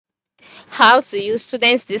How to use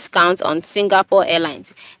students discount on Singapore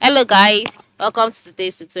Airlines. Hello guys, welcome to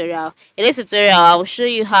today's tutorial. In this tutorial, I will show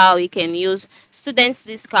you how you can use students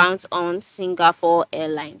discount on Singapore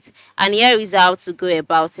Airlines, and here is how to go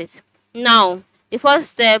about it. Now, the first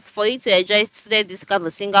step for you to enjoy student discount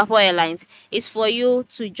on Singapore Airlines is for you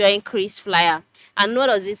to join Chris Flyer. And what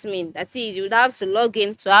does this mean? That is, you would have to log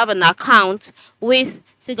in to have an account with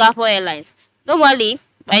Singapore Airlines. Normally,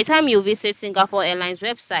 by the time you visit Singapore Airlines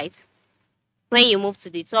website, when you move to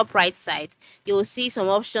the top right side, you will see some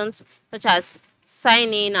options such as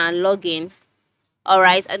sign in and log in.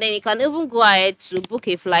 Alright, and then you can even go ahead to book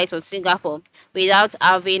a flight on Singapore without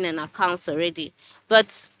having an account already.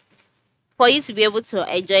 But for you to be able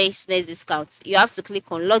to enjoy student discounts, you have to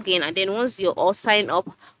click on login, and then once you're all signed up,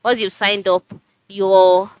 once you've signed up,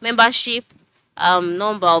 your membership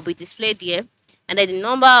number will be displayed here, and then the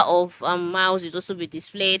number of miles will also be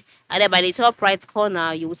displayed, and then by the top right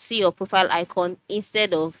corner you will see your profile icon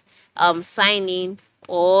instead of sign in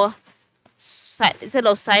or instead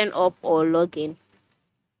of sign up or login.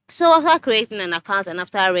 So after creating an account and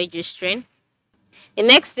after registering, the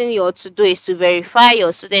next thing you ought to do is to verify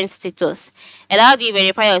your student status. And how do you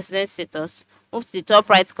verify your student status? Move to the top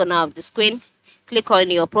right corner of the screen, click on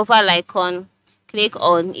your profile icon, click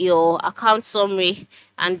on your account summary,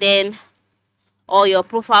 and then or your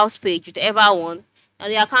profiles page, whichever one. On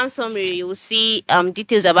the account summary, you will see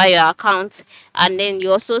details about your account, and then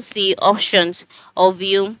you also see options of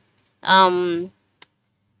you um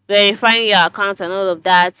verifying your account and all of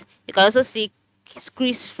that. You can also see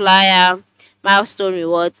Chris Flyer, milestone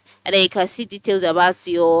rewards, and then you can see details about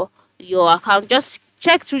your account. Just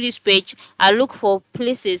check through this page and look for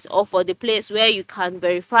places or for the place where you can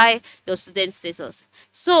verify your student status.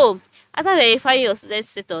 So after verifying your student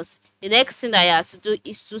status, the next thing that you have to do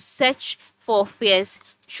is to search for fares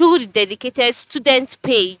through the dedicated student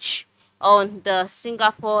page on the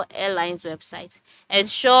Singapore Airlines website.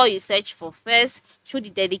 Ensure you search for fares through the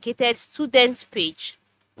dedicated student page.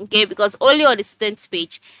 Okay, because only on the student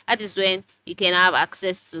page, that is when you can have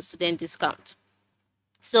access to student discount.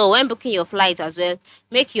 So when booking your flight as well,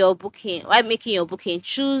 while making your booking,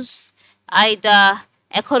 choose either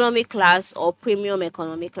economy class or premium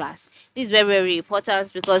economy class. This is very, very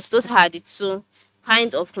important because those are the two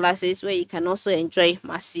kind of classes where you can also enjoy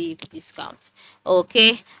massive discounts.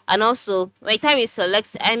 Okay, and also by the time you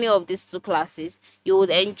select any of these two classes, you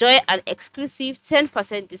would enjoy an exclusive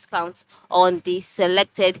 10% discount on the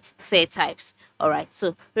selected fare types. Alright,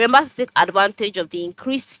 so remember to take advantage of the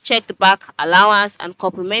increased checked back allowance and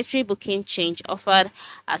complimentary booking change offered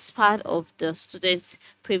as part of the student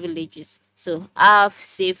privileges. So have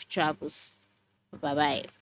safe travels. Bye bye.